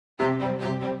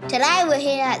Today we're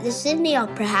here at the Sydney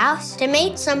Opera House to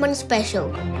meet someone special.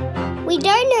 We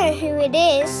don't know who it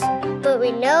is, but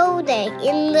we know they're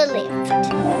in the lift.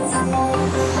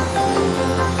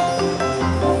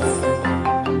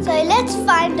 So let's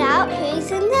find out who's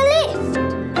in the lift.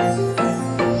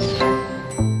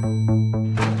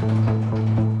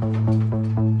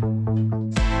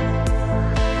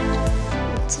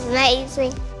 It's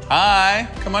amazing. Hi,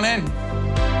 come on in.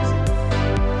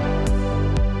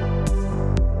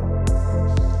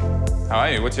 How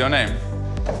are you? What's your name?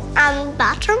 I'm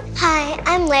Bartram. Hi,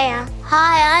 I'm Lea.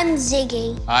 Hi, I'm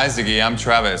Ziggy. Hi, Ziggy. I'm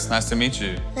Travis. Nice to meet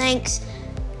you. Thanks.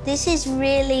 This is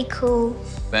really cool.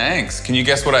 Thanks. Can you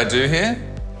guess what I do here?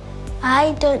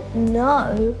 I don't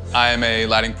know. I am a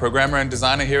lighting programmer and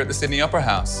designer here at the Sydney Opera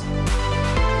House.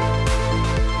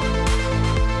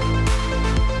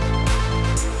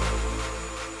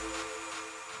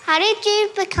 How did you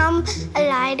become a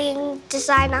lighting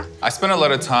designer? I spent a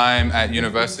lot of time at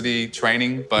university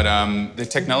training, but the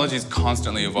technology is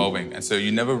constantly evolving, and so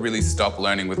you never really stop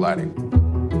learning with lighting.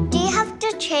 Do you have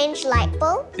to change light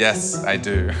bulbs? Yes, I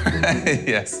do.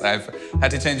 Yes, I've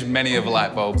had to change many of the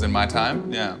light bulbs in my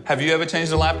time, yeah. Have you ever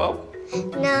changed a light bulb?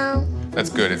 No. That's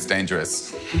good, it's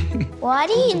dangerous. Why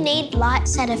do you need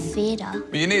lights at a theatre?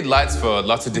 You need lights for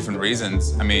lots of different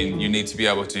reasons. I mean, you need to be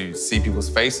able to see people's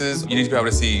faces. You need to be able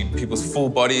to see people's full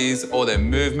bodies, all their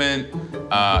movement,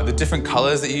 the different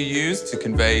colors that you use to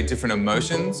convey different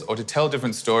emotions or to tell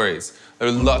different stories. There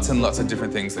are lots and lots of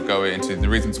different things that go into the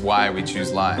reasons why we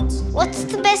choose lights. What's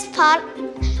the best part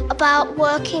about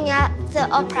working at the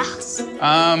Opera House?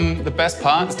 The best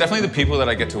part is definitely the people that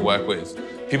I get to work with.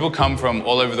 People come from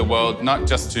all over the world, not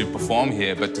just to perform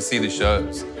here, but to see the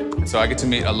shows. And so I get to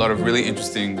meet a lot of really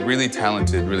interesting, really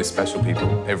talented, really special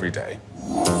people every day.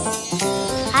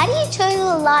 How do you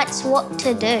tell the lights what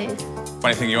to do?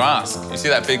 Funny thing you ask. You see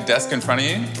that big desk in front of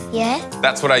you? Yeah.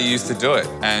 That's what I use to do it.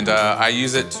 And I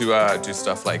use it to do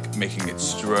stuff like making it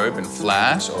strobe and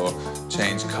flash or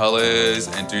change colors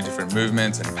and do different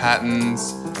movements and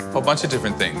patterns, a whole bunch of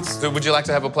different things. So would you like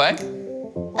to have a play?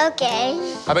 Okay.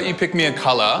 How about you pick me a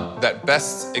color that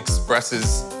best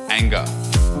expresses anger?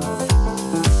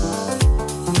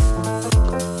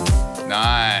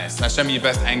 Nice. Now show me your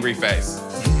best angry face.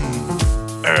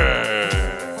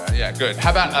 Yeah, good.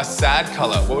 How about a sad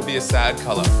color? What would be a sad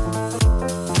color?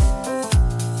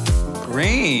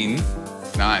 Green.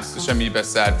 Nice. So show me your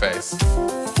best sad face.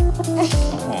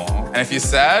 Aww. And if you're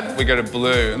sad, we go to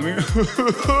blue.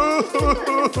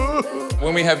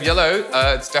 When we have yellow,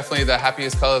 it's definitely the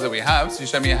happiest color that we have. So you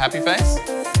show me a happy face.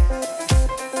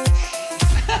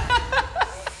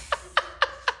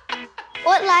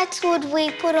 What lights would we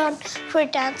put on for a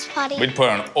dance party? We'd put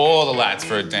on all the lights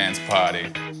for a dance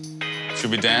party.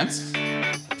 Should we dance?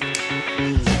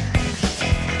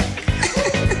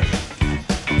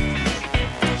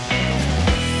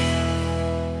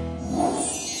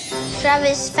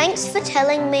 Travis, thanks for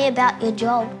telling me about your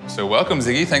job. So welcome,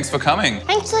 Ziggy. Thanks for coming.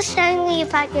 Thanks for showing me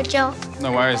about your job.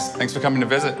 No worries. Thanks for coming to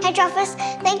visit. Hey, Travis,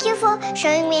 thank you for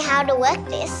showing me how to work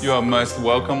this. You are most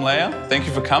welcome, Lea. Thank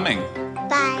you for coming.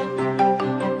 Bye.